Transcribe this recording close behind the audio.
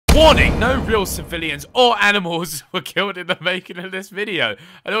Warning, no real civilians or animals were killed in the making of this video.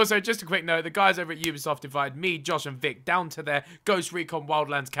 And also, just a quick note, the guys over at Ubisoft invited me, Josh and Vic down to their Ghost Recon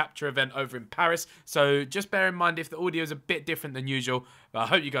Wildlands capture event over in Paris. So just bear in mind if the audio is a bit different than usual. But I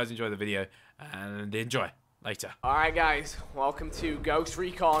hope you guys enjoy the video and enjoy. Later. Alright guys, welcome to Ghost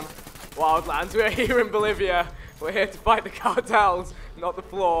Recon Wildlands. We're here in Bolivia. We're here to fight the cartels, not the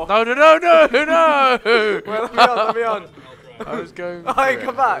floor. No! Well, let me on. I was going. Alright,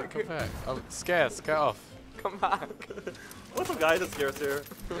 come back. Come back. I'm scared. Get off. Come back. What's up, guys? It's Scarce here.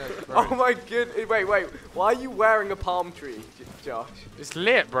 Oh my goodness. Wait. Why are you wearing a palm tree, Josh? It's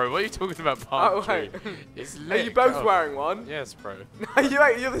lit, bro. What are you talking about, palm tree? It's lit. Are you both wearing one? Yes, bro. No,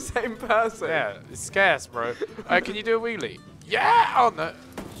 you're the same person. Yeah, it's scarce, bro. Can you do a wheelie? Yeah! Oh, no.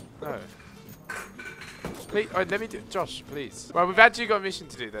 No. Please, let me do Josh, please. Well, we've actually got a mission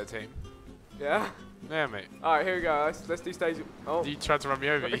to do there, team. Yeah? Yeah, mate. Alright, here we go. Let's do stage. Oh. You tried to run me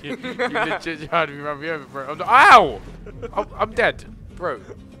over. You legit tried to run me over, bro. Ow! I'm dead, bro.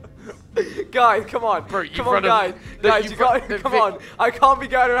 Guys, come on. Bro, come on, guys. Guys, you got come on. I can't be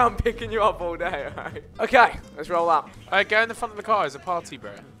going around picking you up all day, alright? Okay, let's roll out. Alright, go in the front of the car. It's a party,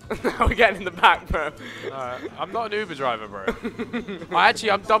 bro. No, we're getting in the back, bro. I'm not an Uber driver, bro.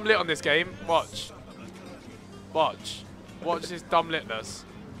 I'm dumb lit on this game. Watch. Watch this dumb litness.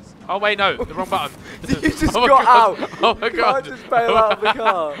 Oh wait, no, the wrong button. You just got out. Oh my god. You can't just bail out of the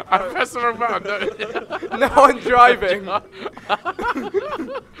car. I pressed the wrong button. No one's driving. No,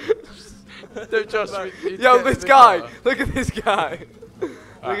 Josh. Yo, this guy. Look at this guy.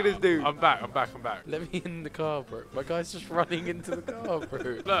 Look at this dude. I'm back. Let me in the car, bro. My guy's just running into the car, bro.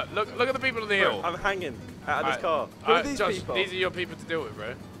 Look at the people on the hill. I'm hanging out of this car. Who are these Josh, people? these are your people to deal with,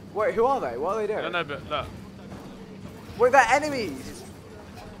 bro. Wait, who are they? What are they doing? No, but look. Wait, they're enemies.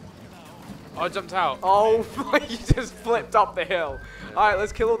 I jumped out. Oh, you just flipped up the hill. Alright,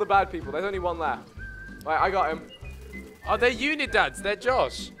 let's kill all the bad people. There's only one left. Right, I got him. Oh, they're Unidads. They're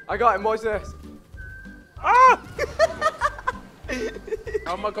Josh. I got him. Watch this. Ah!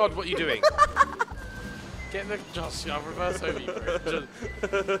 Oh my god, what are you doing? Get in the Josh. I'll reverse over you,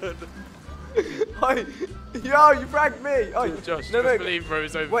 bro. Yo, you fragged me. Oh, Josh, no. believe bro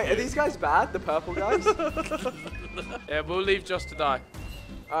is over. Wait, you. are these guys bad? The purple guys? Yeah, we'll leave Josh to die.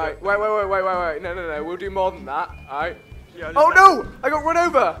 Alright, wait. No. We'll do more than that. Alright. Yeah, Oh no! I got run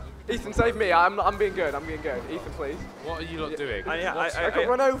over! Ethan, save me. I'm being good. Ethan, please. What are you lot doing? I got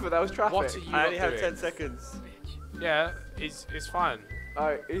run over. There was traffic. What are you I only lot have doing? 10 seconds. Yeah, it's fine.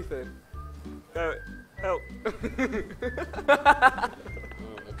 Alright, Ethan. Go, help.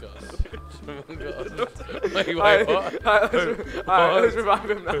 Oh my god. Wait, Alright, what? let's revive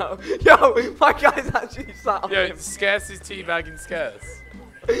him now. Yo, my guy's actually sat on him. Scarce is teabagging Scarce.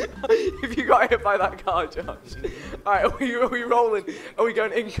 If you got hit by that car, Josh. Alright, are we rolling? Are we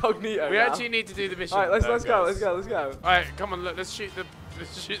going incognito We now? actually need to do the mission. Alright, let's go. Alright, come on, look, let's shoot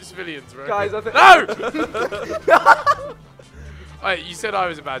civilians, bro. Guys, I think No! Alright, you said I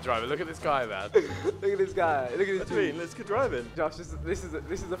was a bad driver. Look at this guy, man. Look at this guy. Look at this dude. Let's get driving. Josh, this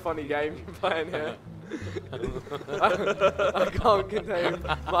is a funny game you're playing here. I can't contain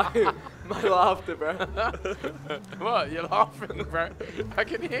my laughter, bro. What? You're laughing, bro? I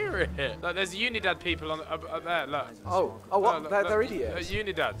can hear it. Look, there's Unidad people on up there. Look. Oh, what? Look, They're idiots.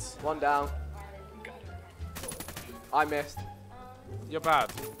 Unidads. One down. I missed. You're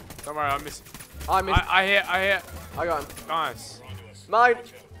bad. Don't worry, I missed. I missed. I hear. I got him. Nice. Mine.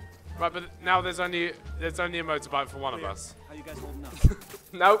 Right, but now there's only a motorbike for one of us. How you guys holding up?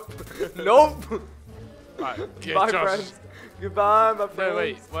 Nope. Right, Goodbye, Josh. friends. Goodbye, my friends. No,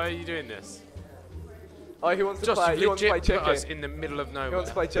 wait. Why are you doing this? Oh, he wants to Josh, play. you He wants to play legit put us chicken. in the middle of He nowhere. wants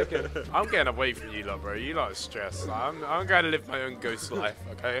to play chicken. I'm getting away from you lot, bro. You lot are stressed. Like, I'm going to live my own ghost life,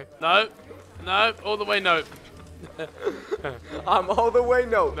 okay? No, all the way no. I'm all the way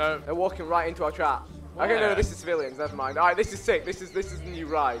no. No. They're walking right into our trap. Okay, no, this is civilians. Never mind. All right, this is sick. This is the new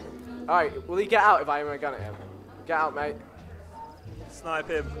ride. All right, will he get out if I aim a gun at him? Get out, mate. Snipe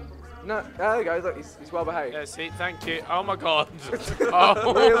him. No, there you go. Look, he's well behaved. Yeah, see, thank you. Oh my god.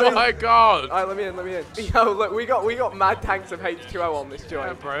 Oh Really? my god. All right, let me in. Yo, look, we got mad tanks of H2O on this Yeah,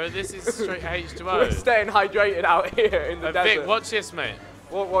 joint. bro, this is straight H2O. We're staying hydrated out here in the desert. Vic, watch this, mate.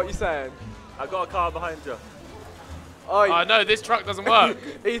 What are you saying? I got a car behind you. Oh no, this truck doesn't work.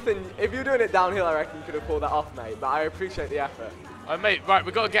 Ethan, if you're doing it downhill, I reckon you could have pulled that off, mate. But I appreciate the effort. Oh, mate, right,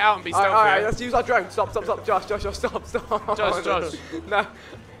 we've got to get out and be stealthy. All right, let's use our drone. Stop. Josh, stop. Josh. No.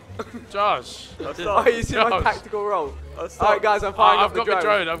 Josh. Oh, you see my Josh. tactical roll. Alright, guys, I'm firing I've up the got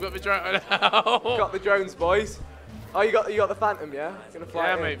drone. I've got the drone. Oh. Got the drones, boys. Oh, you got the Phantom, yeah? Gonna fly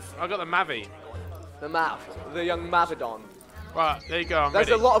Yeah, it in. mate. I got the Mavi. The Mav, the young Mavidon. Right, there you go. I'm There's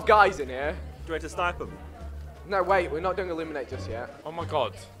ready. a lot of guys in here. Do you want to snipe them? No, wait, we're not doing eliminate just yet. Oh my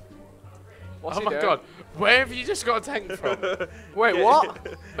god. What's Oh he my doing? god. Where have you just got a tank from? Wait, Get what?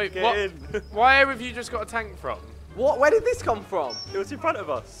 in. Wait, Get what? in. Where have you just got a tank from? What? Where did this come from? It was in front of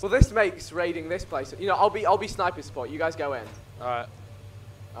us. Well, this makes raiding this place. You know, I'll be sniper support. You guys go in. Alright.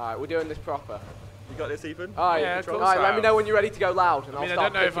 All right, we're doing this proper. You got this, Ethan? All right, Yeah, of course all right. I Let me have. know when you're ready to go loud, and I mean, I I'll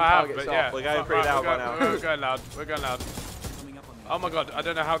don't start know if picking I have, targets but off. yeah. We're going pretty Right, loud by now. We're going loud. We're going loud. Oh my god, I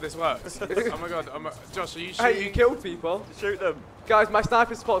don't know how this works. Oh my god, Josh, are you shooting? Hey, you killed people. Shoot them. Guys, my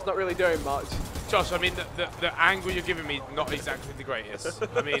sniper support's not really doing much. Josh, I mean, the angle you're giving me, not exactly the greatest.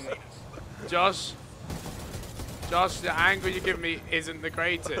 I mean, Josh, the angle you're giving me isn't the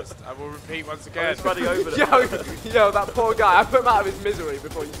greatest. I will repeat once I'm again. just running over them. Yo, that poor guy. I put him out of his misery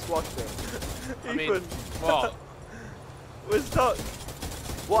before you squashed him. I mean, Ethan, what? we're stuck.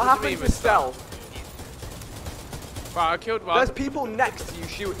 What do you happened mean to we're stuck? stealth? Right, I killed one. There's people next to you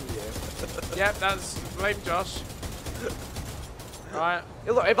shooting you. Yep, that's blame Josh. Right.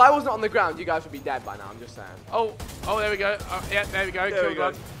 Hey, look, if I wasn't on the ground, you guys would be dead by now. I'm just saying. Oh, there we go. Yeah, there we go. There we Killed go.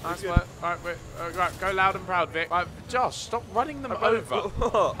 one. Nice work. Right, go loud and proud, Vic. Right, Josh, stop running them over.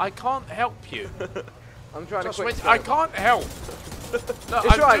 What? I can't help you. I'm trying Josh, to quit. wait, I can't help. No,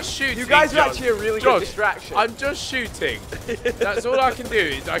 It's I'm right. just shooting. You guys are Josh. actually a really Josh, good distraction. I'm just shooting. That's all I can do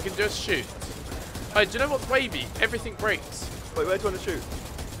is I can just shoot. Hey, do you know what's wavy? Everything breaks. Wait, where do you want to shoot?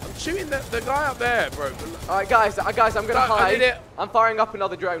 I'm shooting the guy up there, bro. All right, guys, I'm gonna No, I hide. did it. I'm firing up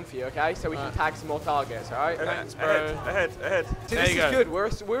another drone for you, okay? So we can Alright. tag some more targets, all right? Thanks, bro. Ahead. See, There this you is go. good.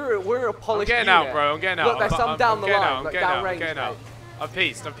 We're a I'm polished getting unit. out, bro. I'm getting out. Look, there's some down the getting line, out, I'm like getting down out, range, I'm getting out. mate. I've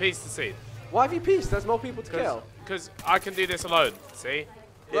pieced the scene. Why have you pieced? There's more people to kill. Because I can do this alone, see?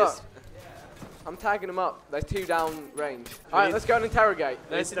 Look, I'm tagging them up. There's 2 down range. All right, let's go and interrogate.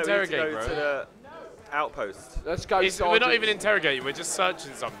 Let's We need to interrogate, go bro. to the outpost. Let's go. We're not sergeant. even interrogating, we're just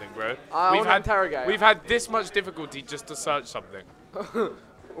searching something, bro. I wanna interrogate. We've had this much difficulty just to search something.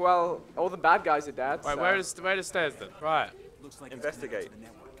 Well, all the bad guys are dead. Right, so. where are the stairs then? Right. Investigate.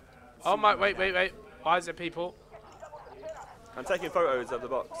 Oh my, wait. Why is there people? I'm taking photos of the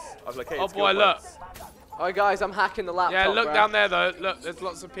box. I've located Oh skill boy, look. points. All right, guys, I'm hacking the laptop. Yeah, look bro. down there though. Look, there's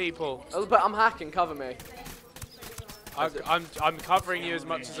lots of people. But I'm hacking. Cover me. I'm covering you as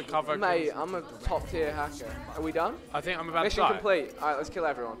much as a cover. Mate, I'm a top tier hacker. Are we done? I think I'm about Mission to die. complete. All right, let's kill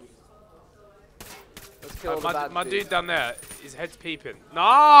everyone. Let's kill all the bad my dudes. dude down there, his head's peeping.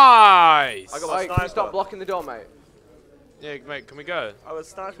 Nice! I got my Alright, can you sniper. stop blocking the door, mate? Yeah, mate, can we go? I was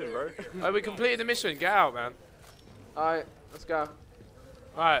sniping, bro. Oh, we completed the mission. Get out, man. Alright, let's go.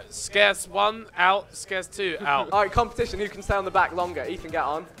 Alright, Scarce 1 out, Scarce 2 out. Alright, competition. Who can stay on the back longer? Ethan, get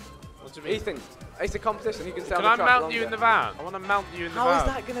on. What do you mean? Ethan, it's a competition. Who can stay Can on I the track mount longer? you in the van? I want to mount you in the How van.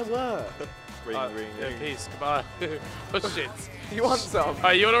 is that gonna work? Ring. Yeah, peace. Goodbye. Oh shit. You want some? Oh,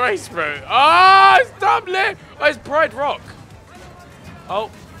 you want a race, bro? Oh, it's doubling. Oh, it's Pride Rock.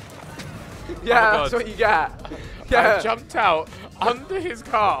 Oh, Yeah, God. that's what you get. I Yeah. jumped out under his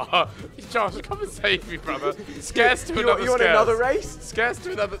car. Josh, come and save me, brother. Scarce to You another want Scarce. another race? Scarce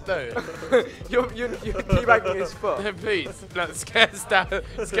to another, no. You're teabagging his foot. Please, no, Scarce down.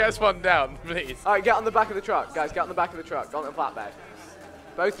 Scarce 1 down, please. Alright, get on the back of the truck. Guys, get on the back of the truck. Get on the flatbed.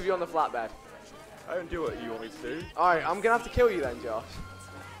 Both of you on the flatbed. I don't do what you want me to do. Alright, I'm gonna have to kill you then, Josh.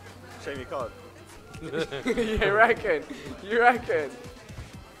 Shame you can't. You reckon? You reckon?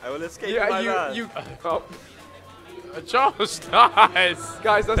 I will escape Yeah, my van. you. Oh. Josh, nice.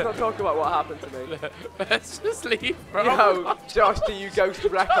 Guys, let's not talk about what happened to me. Let's just leave, bro. Yo, Josh, do you ghost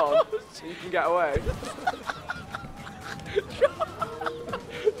Recon so you can get away?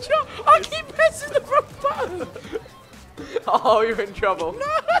 Josh, I keep pressing the wrong button. Oh, you're in trouble.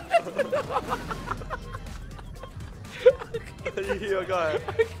 You're a guy.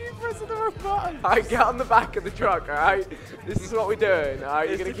 I keep pressing the wrong button. Alright, get on the back of the truck, alright? This is what we're doing, alright?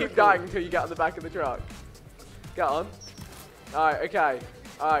 You're gonna keep dying until you get on the back of the truck. Get on. Alright, okay.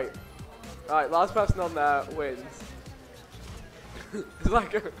 Alright. Alright, last person on there wins. It's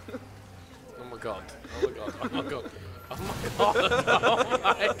like a... Oh my god. Oh my god. Oh my god. Oh my god. Oh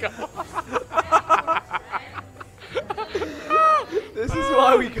my god. This is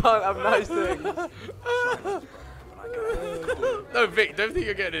why we can't have nice things. No, Vic, don't think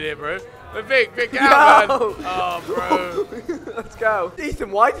you're getting in here, bro. No, Vic, get out, No. man. Oh, bro. Let's go.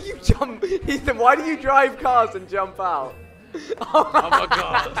 Ethan, why do you jump? Ethan, why do you drive cars and jump out? Oh my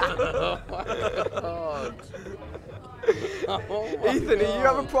god. Oh my god. Oh my Ethan, do you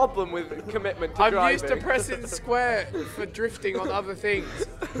have a God. problem with commitment to I'm driving? used to pressing square for drifting on other things.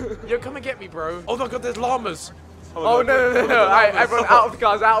 Yo, come and get me, bro. Oh my god, there's llamas. Oh, no. Alright, everyone out of the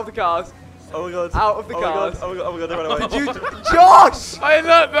cars, out of the cars. Oh my god. Out of the cars. Oh my god, they ran away. Did you, Josh? Hey,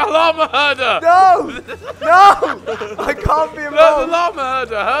 look, the llama herder. No! No! I can't be Look, the involved. llama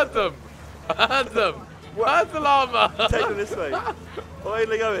herder. Heard them. Heard them. Heard the llama. Take them this way. Where are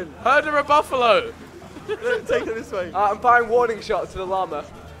they going? Herder a buffalo. Look, take them this way. I'm firing warning shots to the llama.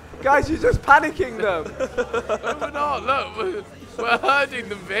 Guys, you're just panicking them. No, we're not. Look, we're herding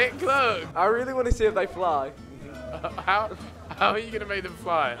them, Vic. Look. I really want to see if they fly. How are you going to make them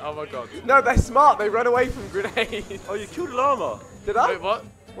fly? Oh, my God. No, they're smart. They run away from grenades. Oh, you killed a llama. Did I? Wait, what?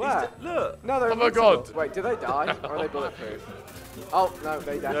 Where? Look. No, they're Oh my invincible. God. Wait, do they die? Or are they bulletproof? Oh, no,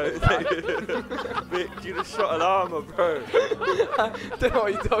 they No, definitely die. Vic, you just shot a llama, bro. Don't know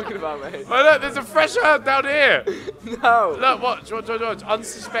what you're talking about, mate. Oh, look, there's a fresh herd down here. No. Look, watch.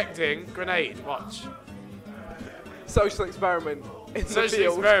 Unsuspecting grenade. Watch. Social experiment in the Social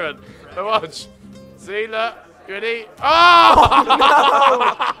field. experiment. Look, watch. See, look. Ready? Oh!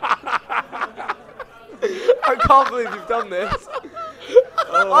 I can't believe you've done this.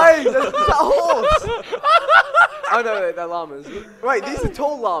 Wait, is that a horse? Oh no, they're llamas. Wait, these are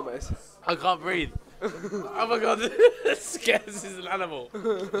tall llamas. I can't breathe. Oh my god, Scarce is an animal.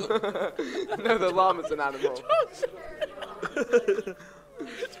 No, the llama's an animal.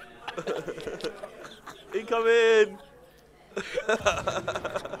 Incoming.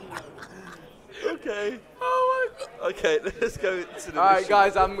 Okay. Oh my god. Okay, let's go to the Alright, mission.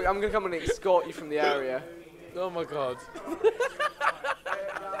 guys, I'm gonna come and escort you from the area. Oh my god.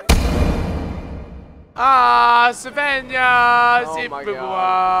 Ah, Savannah! Oh my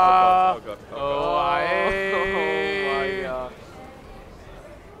god. Oh god. Oh, Oh aye. my god.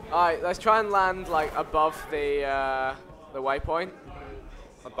 Alright, let's try and land like above the waypoint.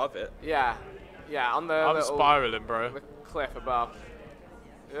 Above it. Yeah. Yeah, on the I'm little spiraling, bro. the cliff above.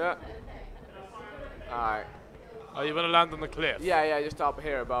 Yeah. Alright. Oh, you want to land on the cliff? Yeah, just up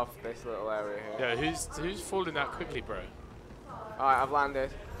here above this little area here. Yeah, who's falling that quickly, bro? Alright, I've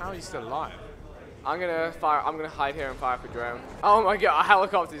landed. How are you still alive? I'm gonna hide here and fire up a drone. Oh my god, a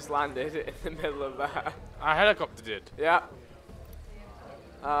helicopter just landed in the middle of that. Our helicopter did. Yeah.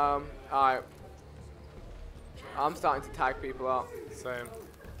 Alright. I'm starting to tag people up. Same.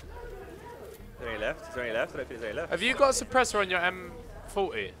 Is there any left? Is there any left? I don't think there's any left. Have you got a suppressor on your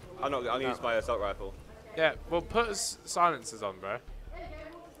M40? I'm gonna use my assault rifle. Yeah, well, put silencers on, bro.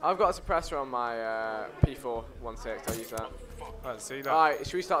 I've got a suppressor on my P416, I'll use that. Right, see that? Alright,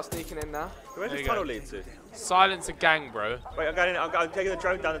 should we start sneaking in now? Where There does you the tunnel go. lead to? Silence a gang, bro. Wait, I'm going in. I'm taking the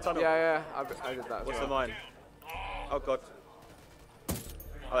drone down the tunnel. Yeah, I did that. What's as the well. mine? Oh god.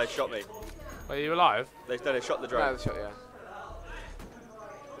 Oh, they shot me. Are you alive? They shot the No, drone. the shot, yeah.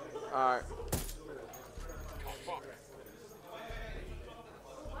 Alright.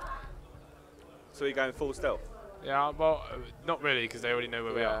 So we're going full stealth. Yeah, well, not really, because they already know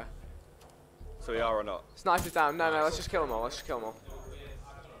where we are. So we are or not? Snipers down. No, let's just kill them all.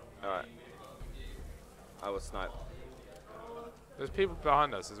 Alright. I will snipe. There's people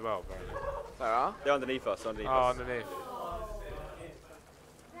behind us as well, apparently. There are. They're underneath us, Oh, us. underneath.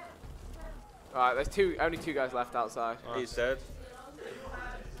 Alright, there's only two guys left outside. He's dead.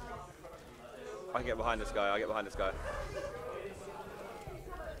 I can get behind this guy.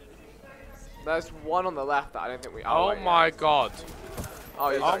 There's one on the left that I don't think we. Oh wait, my yeah. god. Oh,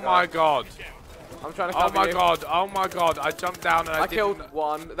 he's Oh that my guy. god. I'm trying to Oh cover my you. god. Oh my god. I jumped down and I I killed didn't-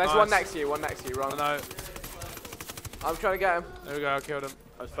 one. There's Nice. one next to you. Ron. I know. I'm trying to get him. There we go. I killed him.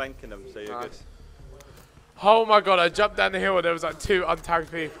 I'm flanking them, so you're good. Nice. Oh my god. I jumped down the hill and there was like 2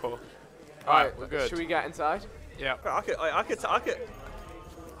 untagged people. Alright, we're good. Should we get inside? Yeah. Bro,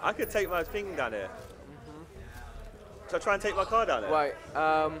 I could take my thing down here. So I try and take my car down there. Wait.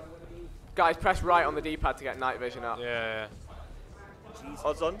 Guys, press right on the D-pad to get night vision up. Yeah.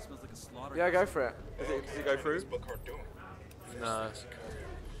 Odds on? Yeah, go for it. Does it go through? No.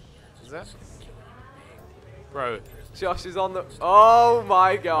 Is that? Bro. Josh is on the. Oh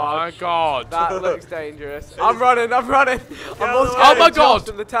my My god. god. That looks dangerous. I'm running. I'm out of also the way. Oh my getting Josh God.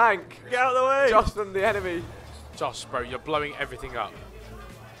 from the tank. Get out of the way! Josh from the enemy. Josh, bro, you're blowing everything up.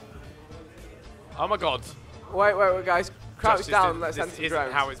 Oh my god. Wait, guys. Crouch Josh, down. Let's send this some isn't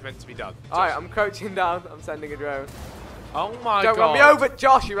drones. how it's meant to be done. Alright, I'm crouching down. I'm sending a drone. Oh my Don't god. run me over,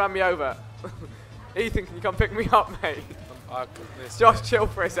 Josh. You ran me over. Ethan, can you come pick me up, mate? Josh, chill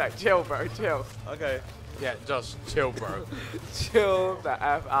for a sec. Chill, bro. Chill. Okay. Yeah, Josh, chill, bro. Chill the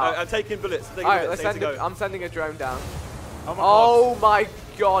F out. I'm taking bullets. Alright, I'm sending a drone down. Oh my god. Oh my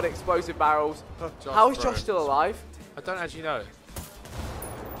god, explosive barrels. Josh, How is bro. Josh still alive? I don't actually know.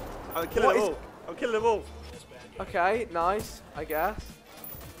 I'm killing them all. I'm killing them all. Okay, nice, I guess.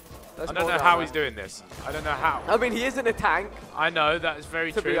 I don't know how he's doing this. I don't know how. I mean, he isn't a tank. I know, that is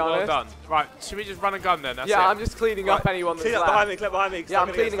very true. Well done. Right, should we just run a gun then? That's it. I'm just cleaning up anyone that's left. Behind me, Clip behind me. Yeah,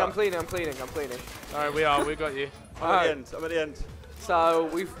 I'm cleaning. Alright, we got you. I'm at the end. So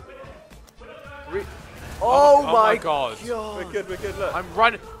we've... Oh my god. We're good, look. I'm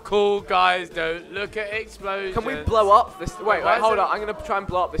running. Cool, guys, don't look at explosions. Can we blow up this? Wait, hold on. I'm going to try and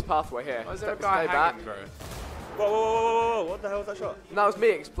blow up this pathway here. Why is there a guy hanging, bro? Whoa, what the hell was that shot? That was me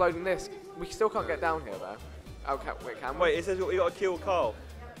exploding this. We still can't get down here, though. Oh, wait, can we? Wait, it says we got to kill Carl.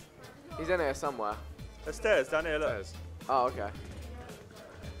 He's in here somewhere. There's stairs down here, look. Oh, okay.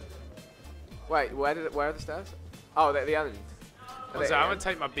 Wait, where are the stairs? Oh, they're at the end. I'm going to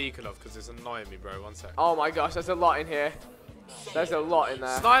take my beacon off because it's annoying me, bro. One sec. Oh my gosh, there's a lot in here. There's a lot in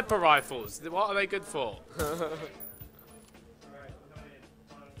there. Sniper rifles. What are they good for?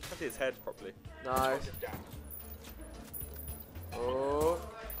 See his head properly. Nice.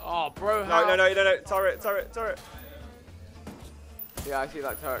 Oh, bro. How? No. Turret. Yeah, I see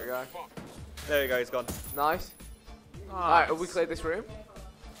that turret guy. There you go, he's gone. Nice. Alright, have we cleared this room?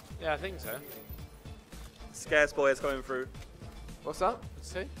 Yeah, I think so. Scarce boy is coming through. What's up?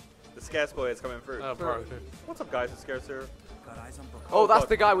 Let's see. The Scarce boy is coming through. Oh, bro. What's up, guys? It's Scarce here. Oh, that's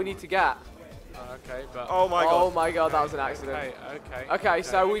the guy we need to get. Okay, but... Oh my god. Oh my god, that was an accident. Okay,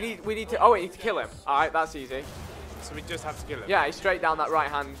 so we need to... Oh, we need to kill him. Alright, that's easy. So we just have to kill him? Yeah, he's straight down that right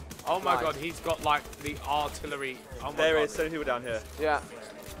hand. Oh my god, he's got like the artillery. Oh my there god. is so many people down here. Yeah.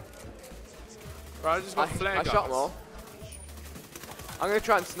 Bro, I just got flare guns. I shot them all. I'm going to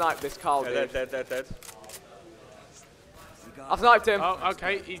try and snipe this Carl dude. Dead. I sniped him. Oh,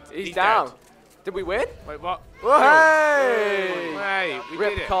 okay. He's down. Dead. Did we win? Wait, what? Whoa, hey! Hey, we Rip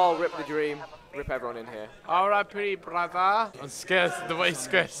did it. Carl, rip the dream. Rip everyone in here. Alright, pretty brother. I'm scared the way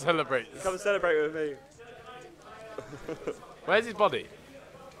Scarce celebrates. Come and celebrate with me. Where's his body?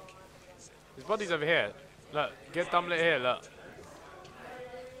 His body's over here. Look, get Dumblet here, look.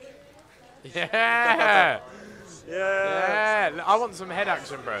 Yeah! Yeah! I want some head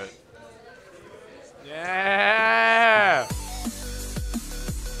action, bro. Yeah!